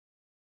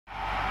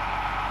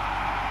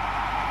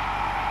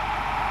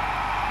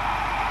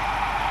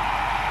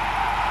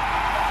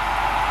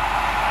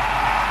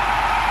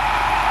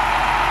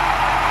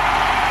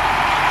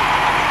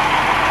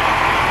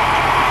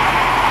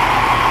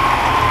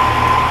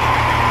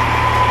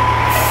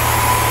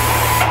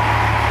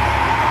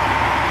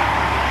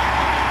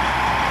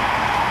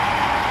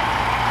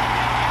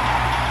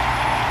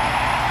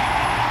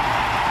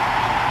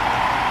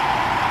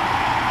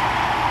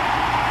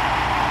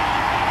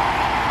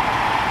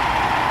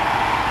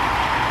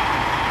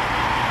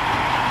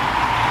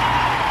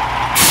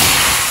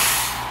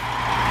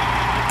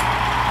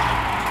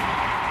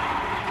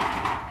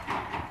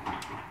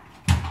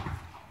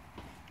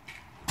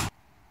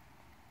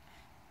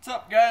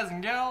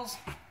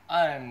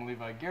I'm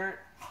Levi Garrett,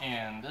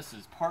 and this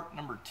is part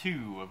number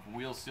 2 of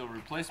wheel seal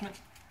replacement.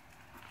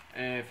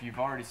 If you've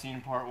already seen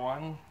part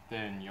 1,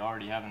 then you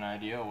already have an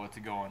idea of what's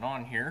going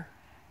on here.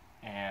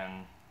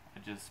 And I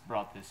just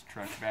brought this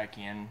truck back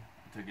in,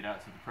 took it out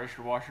to the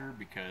pressure washer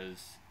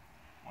because,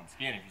 once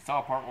again, if you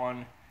saw part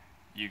 1,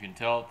 you can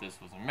tell this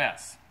was a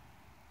mess.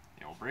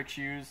 The old brake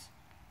shoes,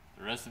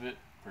 the rest of it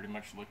pretty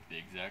much looked the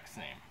exact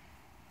same.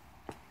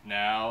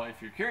 Now,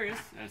 if you're curious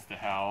as to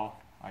how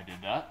I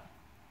did that,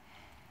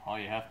 all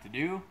you have to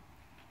do,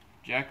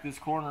 jack this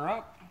corner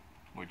up,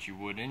 which you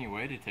would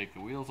anyway to take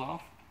the wheels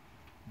off,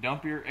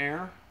 dump your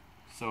air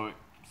so it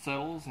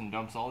settles and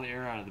dumps all the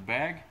air out of the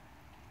bag,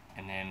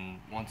 and then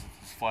once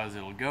it's as flat as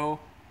it'll go,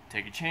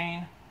 take a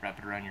chain, wrap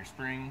it around your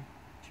spring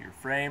to your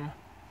frame,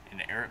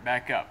 and air it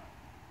back up.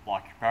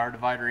 Lock your power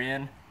divider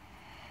in,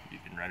 you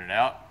can run it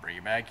out, bring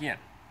it back in.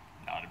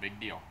 Not a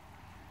big deal.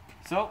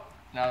 So,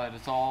 now that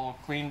it's all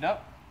cleaned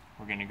up,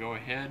 we're going to go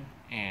ahead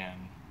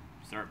and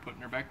start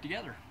putting her back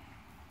together.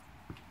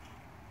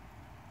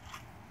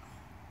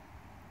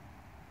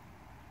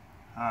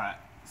 Alright,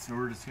 so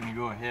we're just going to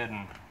go ahead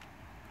and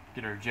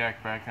get our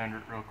jack back under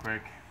it real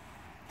quick,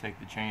 take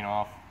the chain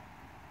off.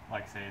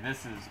 Like I say,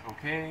 this is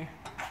okay,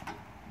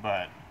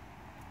 but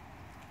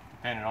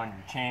depending on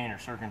your chain or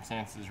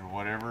circumstances or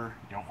whatever,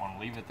 you don't want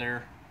to leave it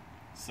there.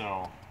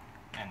 So,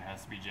 and it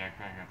has to be jacked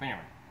back up anyway.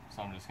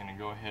 So I'm just going to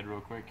go ahead real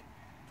quick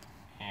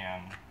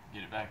and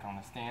get it back on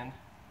the stand.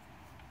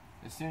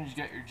 As soon as you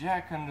got your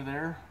jack under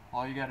there,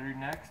 all you got to do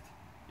next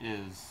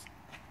is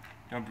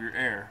dump your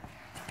air.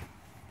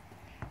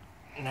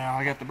 Now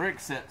I got the brake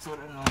set, so it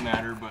doesn't really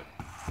matter, but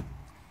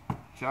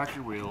shock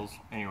your wheels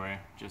anyway,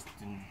 just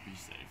to be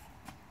safe.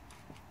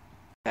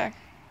 Okay.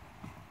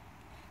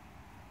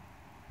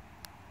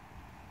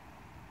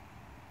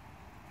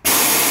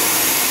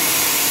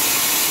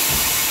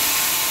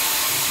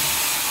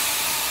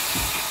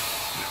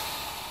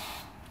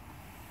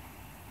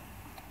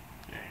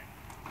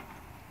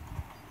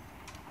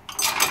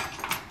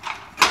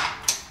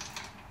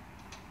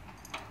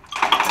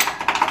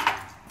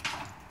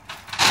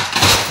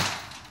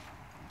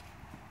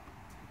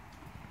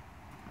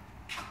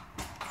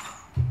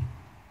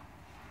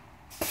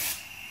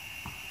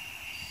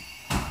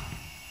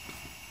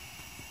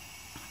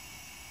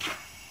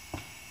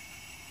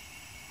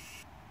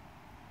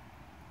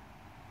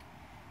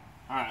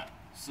 Alright,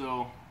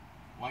 so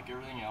like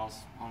everything else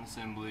on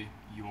assembly,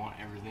 you want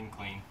everything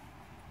clean.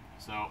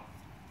 So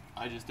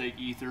I just take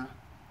ether,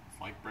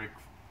 it's like brake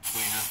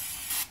cleaner,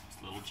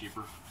 it's a little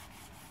cheaper.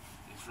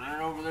 Just run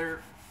it over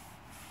there,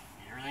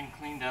 get everything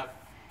cleaned up.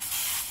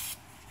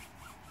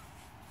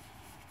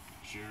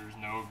 Sure there's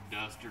no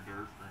dust or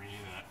dirt or any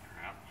of that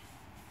crap.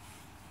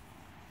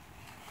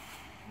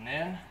 And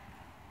then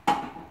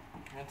I'm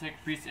going to take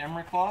a piece of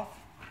emery cloth,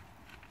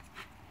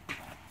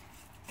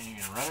 and you're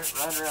going to run it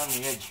right around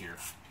the edge here.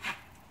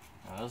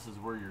 Now this is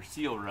where your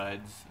seal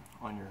rides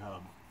on your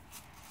hub.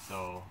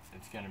 So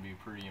it's going to be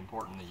pretty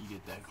important that you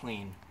get that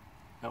clean.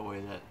 That way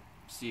that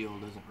seal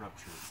doesn't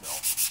rupture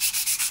itself.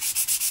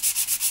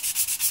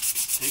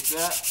 Take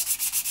that,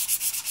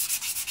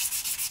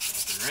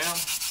 wrap it around.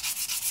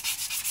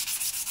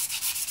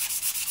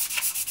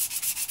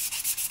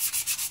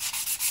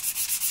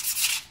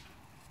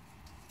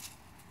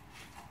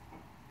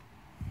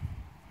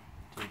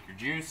 Take your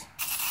juice.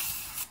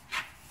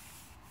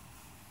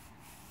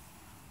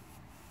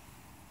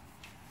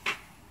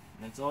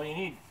 That's all you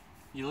need.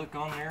 You look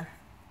on there,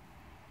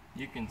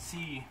 you can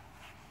see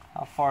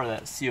how far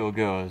that seal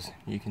goes.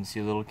 You can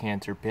see little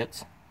cancer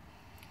pits.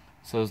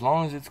 So as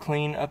long as it's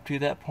clean up to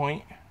that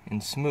point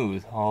and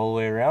smooth all the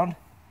way around,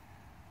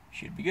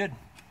 should be good.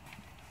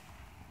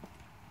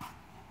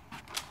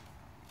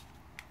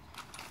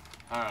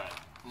 Alright,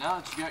 now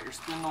that you got your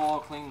spindle all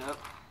cleaned up,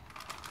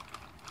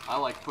 I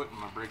like putting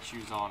my brake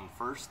shoes on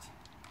first.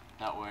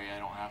 That way I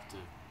don't have to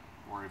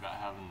worry about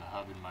having the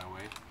hub in my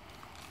way.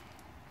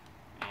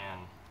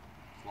 And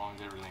as long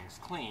as everything's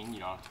clean,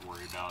 you don't have to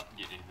worry about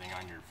getting anything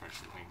on your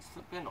freshly clean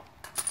spindle.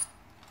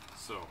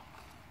 So,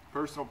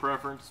 personal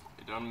preference,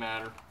 it doesn't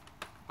matter,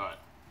 but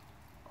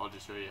I'll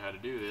just show you how to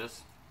do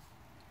this.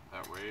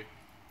 That way,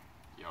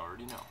 you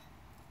already know.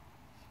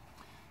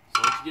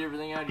 So once you get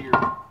everything out of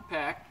your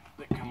pack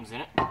that comes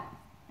in it,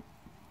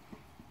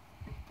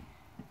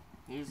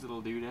 these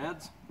little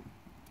doodads.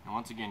 And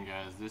once again,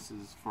 guys, this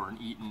is for an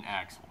Eaton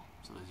axle,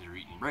 so these are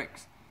Eaton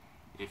brakes.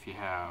 If you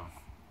have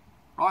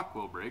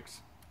Rockwell brakes,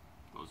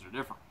 those are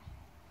different.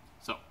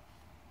 So,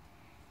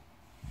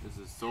 this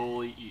is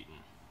solely Eaton.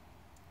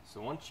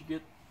 So once you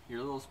get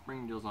your little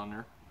spring deals on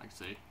there, like I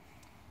say,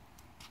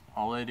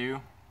 all they do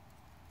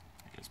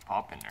is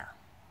pop in there.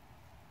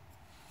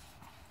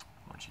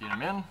 Once you get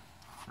them in,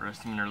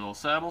 rest them in their little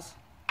saddles,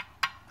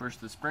 push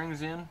the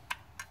springs in,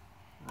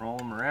 roll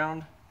them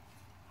around,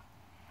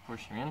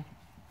 push them in.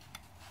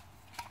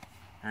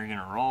 And you're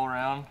going to roll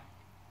around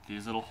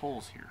these little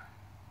holes here.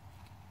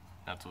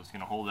 That's what's going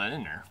to hold that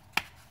in there.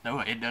 That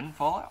way it doesn't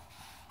fall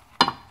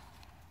out.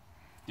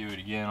 Do it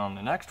again on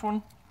the next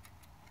one.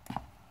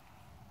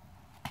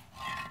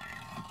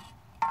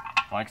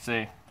 Like I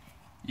say,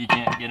 you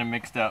can't get them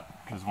mixed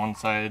up because one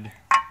side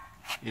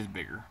is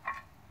bigger.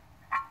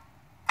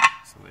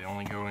 So they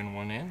only go in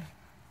one end.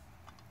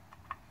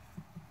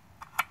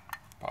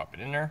 Pop it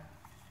in there.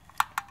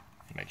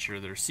 Make sure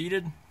they're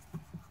seated.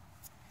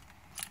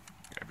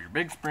 Grab your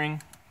big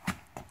spring.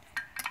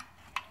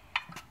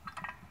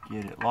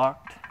 Get it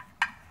locked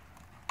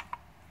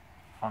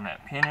on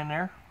that pin in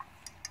there.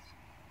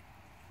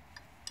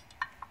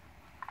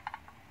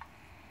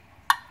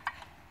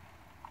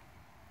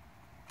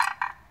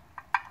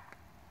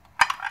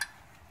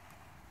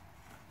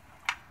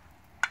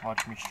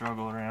 Watch me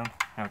struggle around.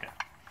 Okay.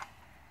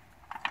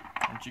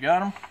 Once you got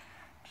them,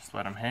 just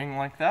let them hang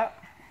like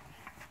that.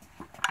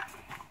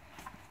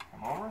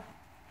 Come over.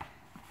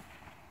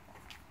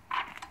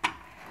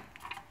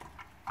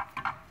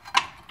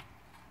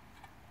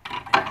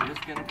 And I'm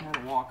just gonna kind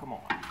of walk them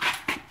on.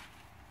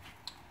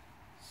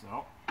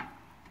 So,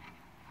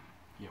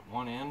 get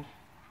one end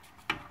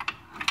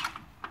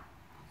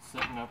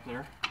sitting up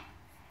there.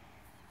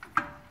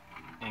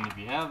 And if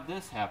you have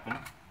this happen,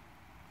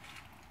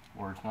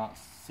 or it's not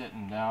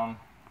sitting down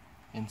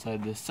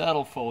inside this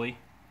saddle fully,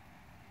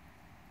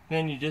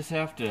 then you just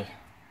have to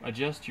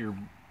adjust your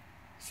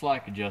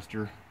slack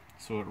adjuster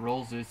so it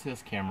rolls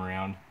this cam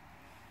around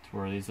to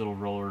where these little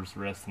rollers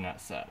rest in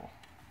that saddle.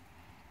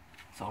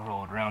 So I'll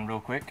roll it around real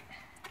quick.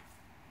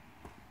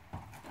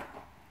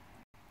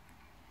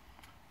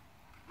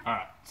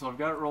 Alright, so I've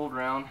got it rolled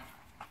around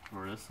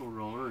where this little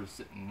roller is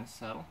sitting in this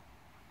saddle.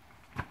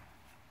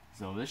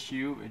 So this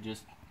shoe, it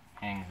just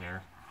hangs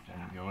there,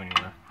 doesn't go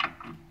anywhere.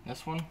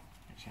 This one, I'm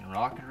just going to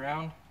rock it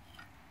around,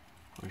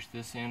 push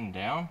this end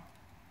down,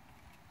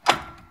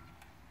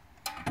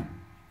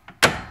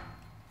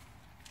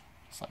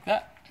 just like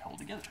that, hold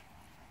together.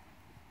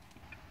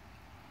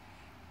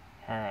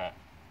 Alright,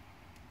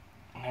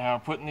 now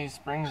putting these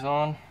springs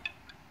on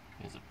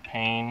is a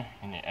pain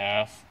in the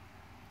ass.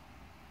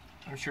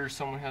 I'm sure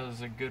someone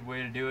has a good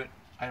way to do it,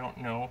 I don't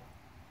know.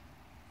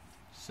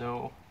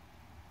 So,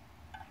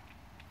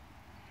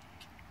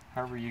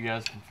 however you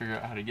guys can figure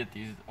out how to get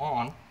these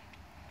on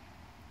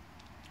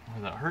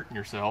without hurting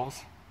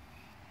yourselves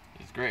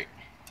is great.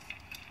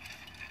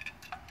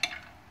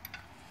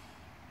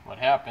 What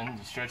happens,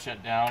 you stretch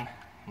that down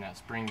and that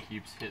spring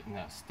keeps hitting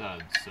that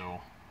stud, so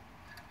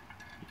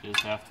you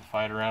just have to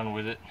fight around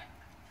with it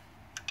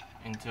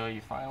until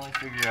you finally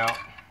figure out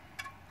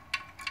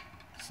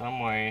some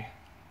way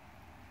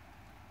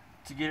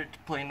to get it to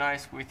play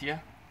nice with you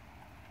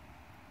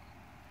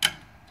to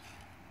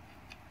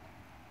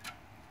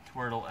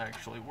where it'll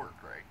actually work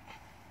right.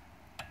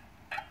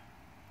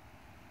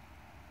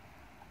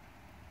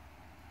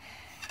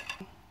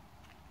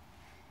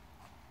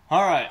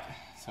 Alright,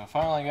 so I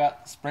finally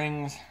got the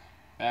springs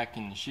back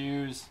in the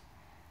shoes,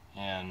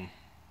 and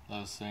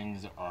those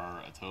things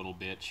are a total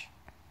bitch.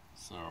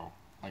 So,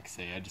 like I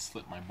say, I just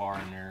slipped my bar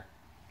in there,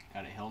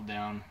 got it held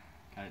down,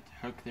 got it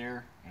to hook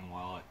there, and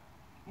while it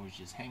was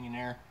just hanging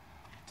there,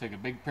 took a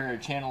big pair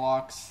of channel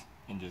locks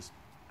and just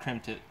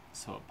crimped it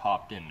so it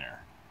popped in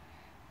there.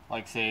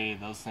 Like I say,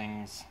 those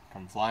things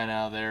come flying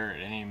out of there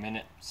at any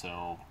minute,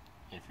 so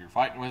if you're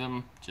fighting with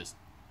them, just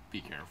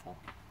be careful.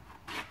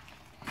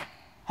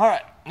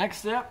 Alright, next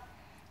step,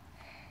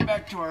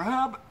 back to our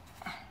hub,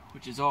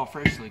 which is all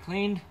freshly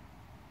cleaned.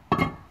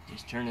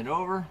 Just turn it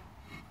over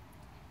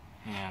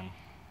and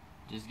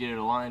just get it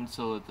aligned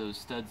so that those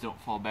studs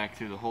don't fall back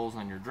through the holes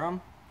on your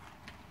drum.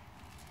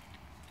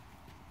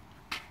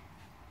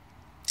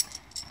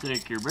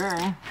 Take your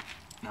bearing.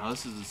 Now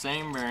this is the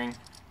same bearing,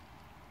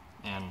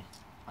 and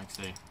like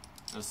I say,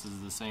 this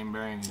is the same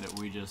bearing that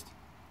we just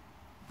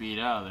beat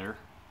out of there,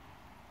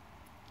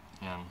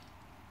 and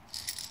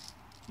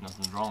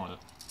nothing's wrong with it.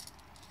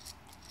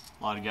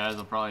 A lot of guys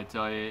will probably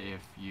tell you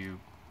if you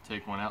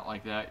take one out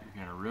like that,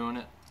 you're going to ruin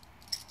it.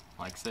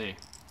 Like I say,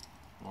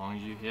 as long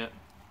as you hit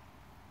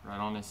right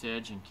on this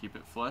edge and keep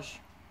it flush,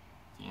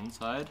 the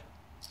inside,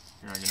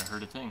 you're not going to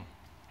hurt a thing.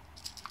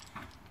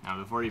 Now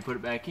before you put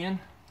it back in,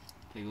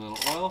 take a little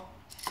oil.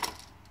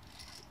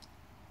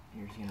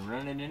 You're just going to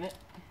run it in it.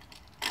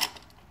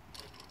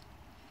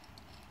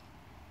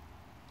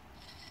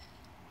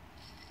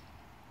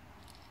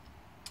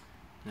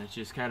 That's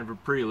just kind of a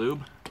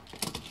pre-lube.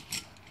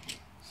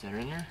 Set her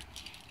in there.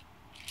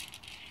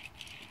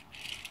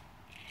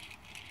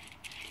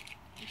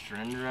 Just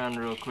run it around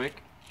real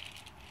quick.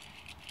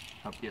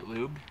 Help get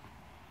lubed.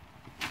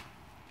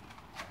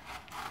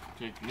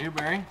 Take the new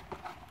bearing,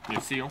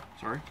 new seal,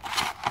 sorry.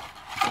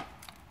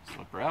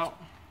 Slip her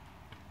out.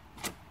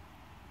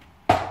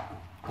 Get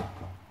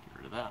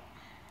rid of that.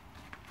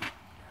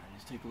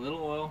 Just take a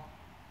little oil.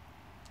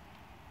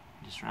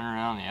 Just run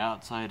around the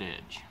outside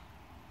edge.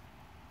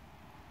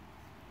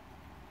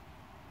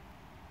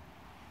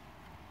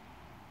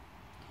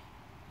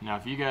 Now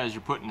if you guys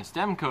are putting the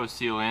stem coat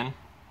seal in,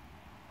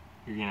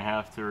 you're going to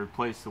have to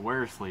replace the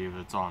wear sleeve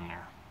that's on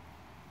there.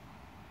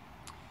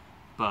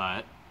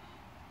 But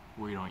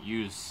we don't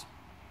use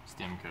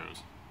stem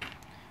coats.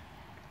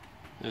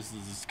 This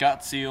is a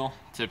Scott seal.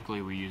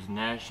 Typically we use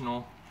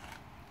National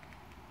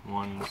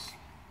ones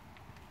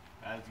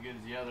as good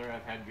as the other.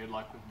 I've had good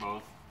luck with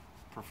both.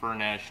 Prefer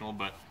National,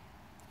 but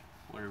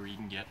whatever you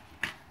can get.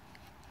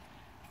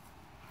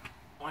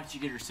 Once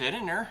you get her set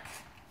in there,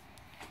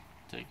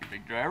 take your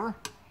big driver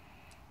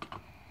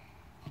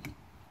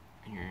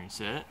and you're going to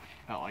set it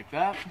about like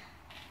that.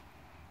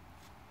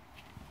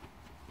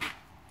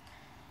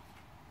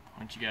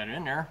 Once you got it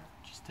in there,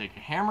 just take a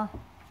hammer.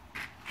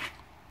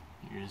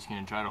 You're just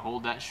going to try to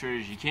hold that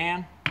straight as you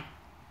can.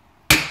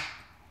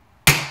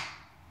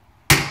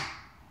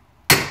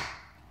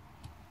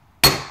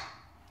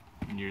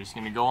 And you're just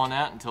going to go on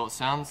that until it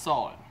sounds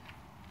solid.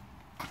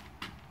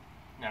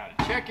 Now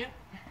to check it,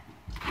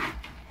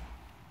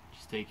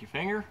 just take your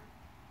finger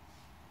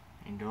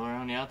and go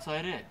around the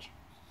outside edge.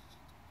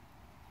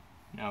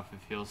 Now if it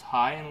feels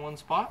high in one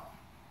spot,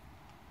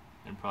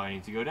 then it probably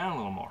needs to go down a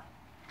little more.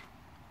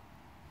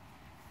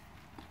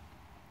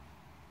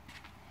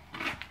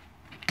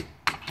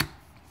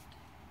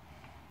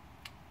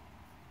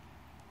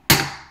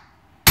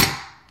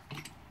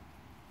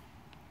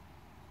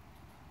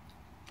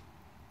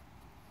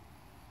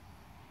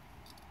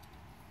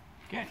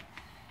 Okay.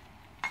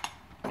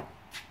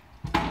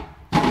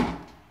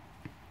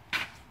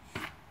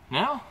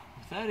 Now,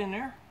 with that in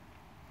there,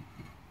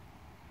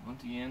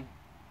 once again,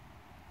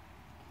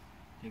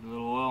 take a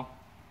little oil.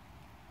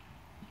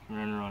 You can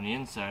run it on the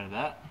inside of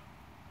that.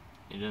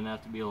 It doesn't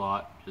have to be a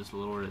lot, just a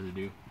little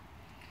residue.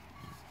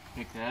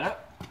 Pick that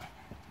up.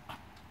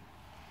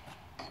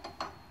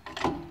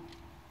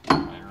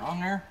 Light her on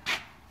there.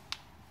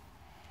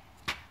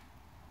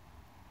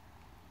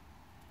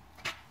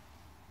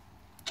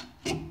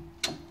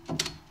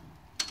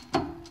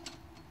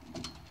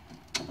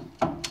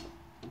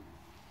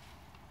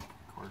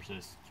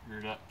 Just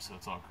screwed up so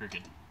it's all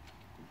crooked.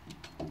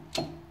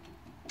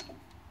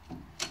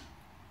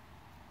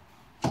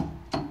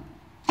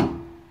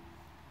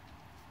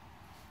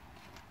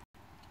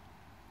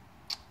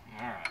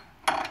 Alright.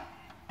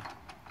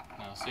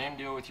 Now same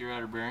deal with your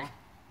outer bearing.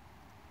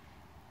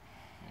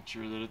 Make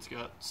sure that it's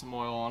got some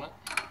oil on it.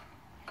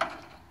 So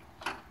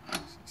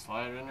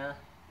slide it in there.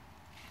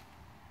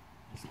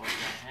 Just let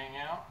that hang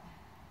out.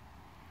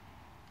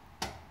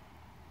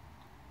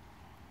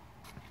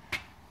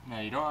 Now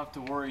you don't have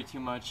to worry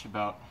too much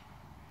about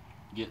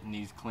getting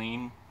these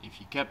clean if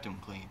you kept them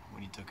clean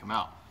when you took them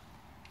out.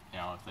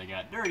 Now if they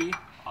got dirty,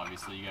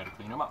 obviously you got to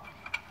clean them up.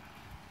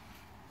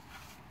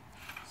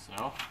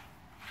 So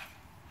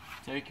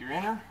take your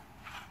inner,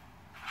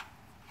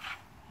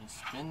 just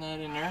spin that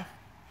in there,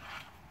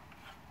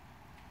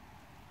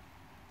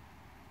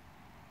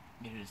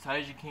 get it as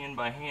tight as you can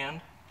by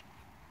hand.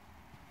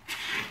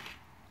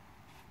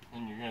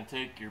 Then you're going to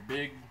take your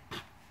big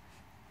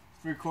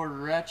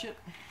 3/4 ratchet.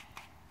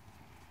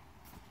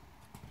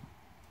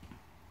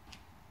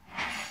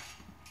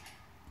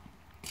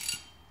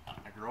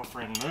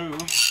 Girlfriend move.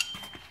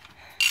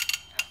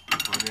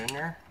 Put it in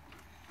there.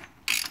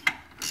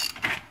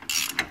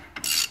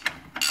 Just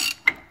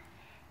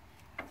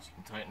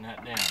gonna tighten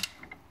that down.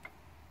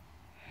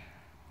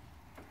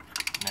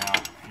 Now,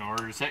 in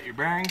order to set your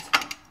bearings,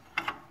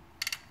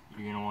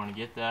 you're gonna want to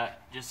get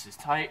that just as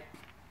tight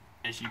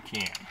as you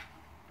can.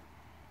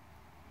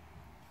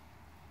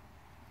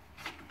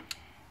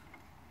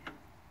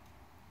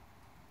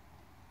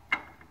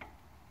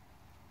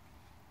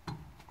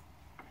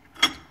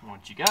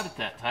 Once you got it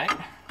that tight,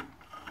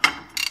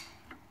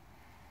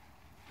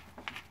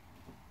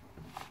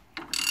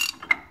 you're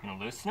going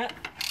to loosen it.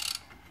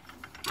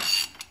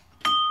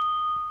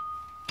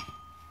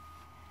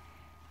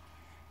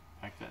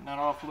 Back that nut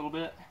off a little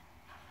bit.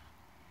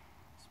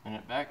 Spin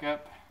it back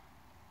up.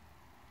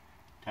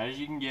 Tight as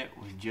you can get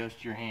with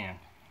just your hand.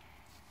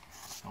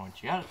 And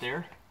once you got it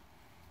there,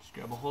 just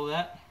grab a hold of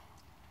that.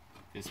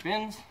 If it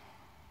spins,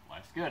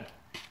 life's good.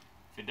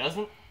 If it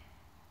doesn't,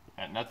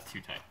 that nut's too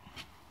tight.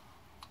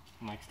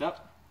 Next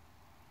up,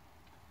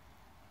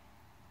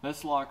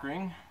 this lock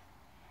ring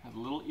has a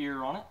little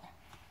ear on it.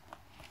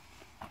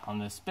 On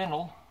this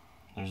spindle,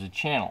 there's a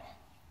channel.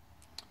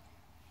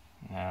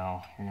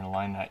 Now, you're going to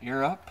line that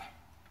ear up,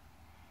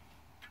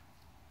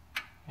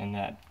 and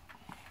that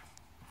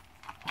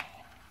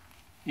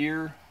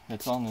ear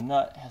that's on the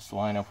nut has to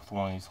line up with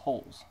one of these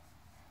holes.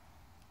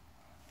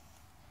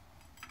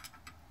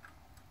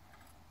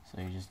 So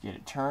you just get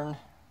it turned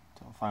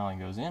until it finally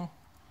goes in.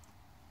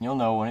 You'll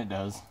know when it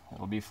does,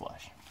 it'll be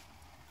flush.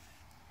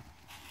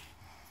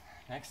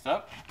 Next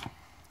up,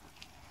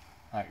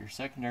 got your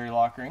secondary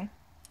lock ring.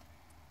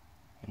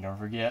 And don't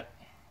forget,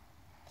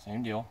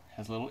 same deal,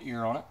 has a little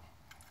ear on it.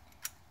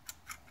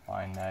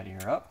 Line that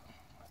ear up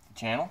with the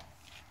channel,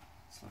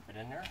 slip it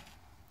in there.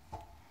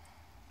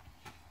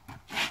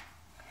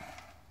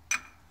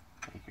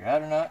 Take your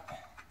outer nut,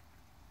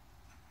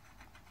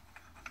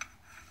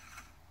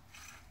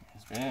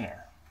 and spin in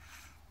there.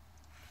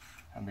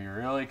 And be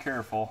really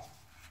careful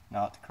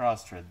not to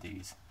cross thread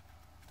these,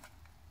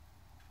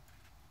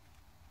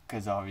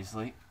 because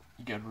obviously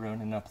you get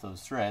ruining up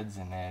those threads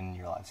and then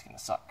your life's gonna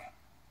suck.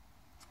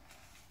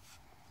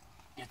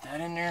 Get that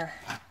in there.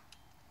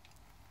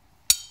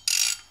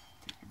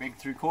 Take your big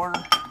 3/4.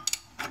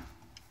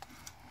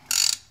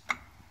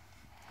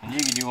 you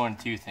can do one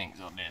of two things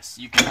on this.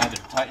 You can either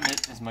tighten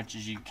it as much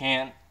as you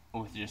can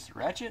with just a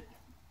ratchet,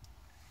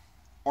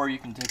 or you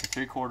can take a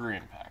 3/4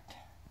 impact.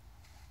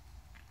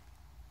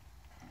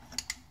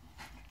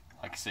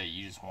 Like I say,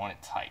 you just want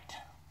it tight.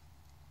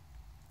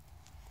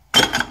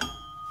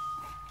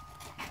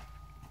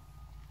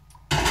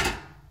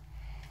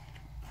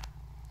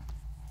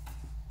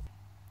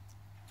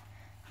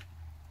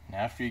 And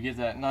after you get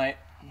that nut,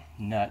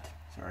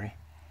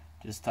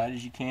 just tight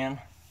as you can,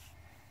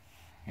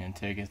 you're going to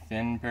take a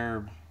thin pair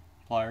of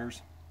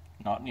pliers,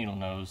 not needle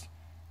nose,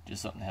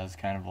 just something that has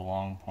kind of a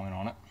long point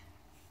on it.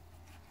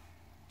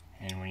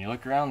 And when you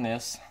look around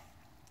this,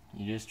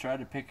 you just try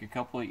to pick a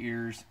couple of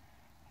ears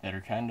that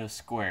are kind of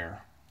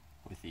square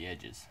with the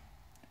edges.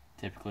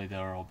 Typically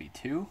there will be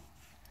 2.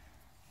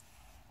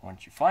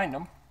 Once you find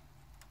them,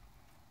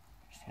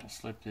 just going to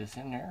slip this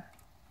in there.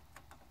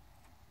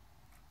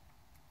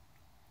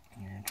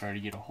 And you're going to try to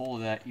get a hold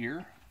of that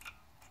ear.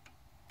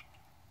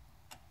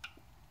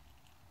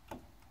 And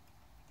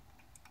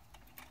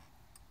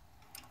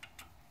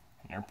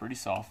they're pretty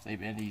soft, they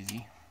bend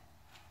easy.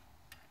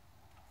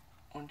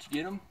 Once you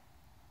get them,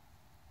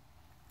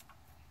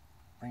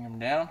 bring them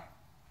down.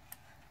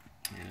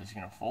 You're just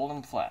going to fold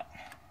them flat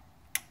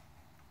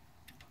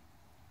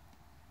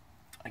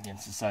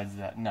against the sides of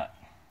that nut.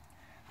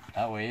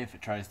 That way, if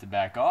it tries to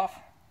back off,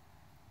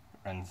 it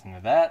runs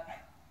into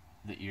that.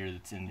 The ear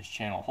that's in this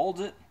channel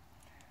holds it.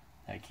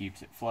 That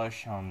keeps it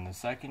flush on the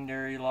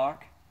secondary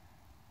lock.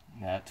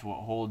 That's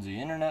what holds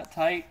the inner nut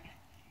tight.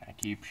 That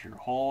keeps your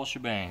whole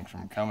shebang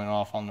from coming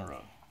off on the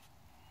road.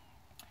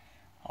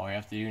 All we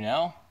have to do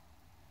now,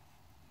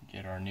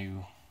 get our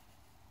new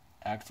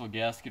axle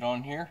gasket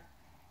on here,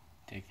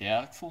 take the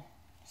axle,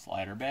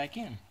 slide her back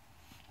in.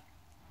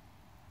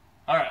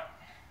 Alright,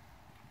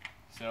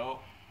 so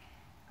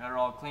got her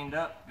all cleaned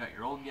up, got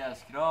your old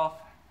gasket off,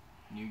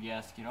 new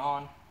gasket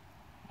on.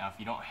 Now if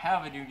you don't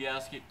have a new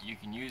gasket, you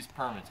can use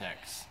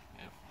Permatex.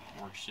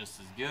 It works just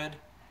as good.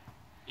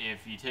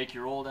 If you take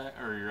your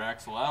your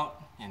axle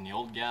out and the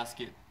old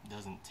gasket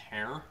doesn't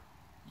tear,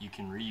 you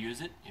can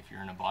reuse it if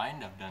you're in a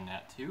bind. I've done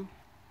that too.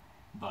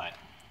 But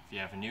if you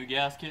have a new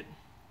gasket,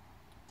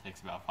 it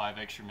takes about 5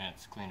 extra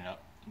minutes to clean it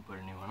up and put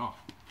a new one on.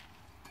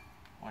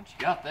 Once you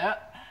got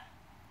that,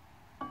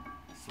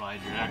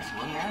 slide your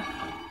axle in there.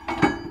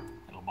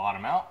 It'll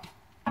bottom out.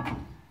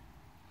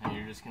 And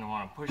you're just going to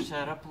want to push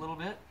that up a little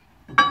bit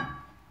until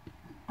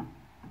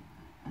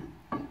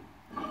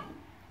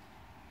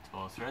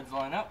the threads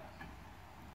line up.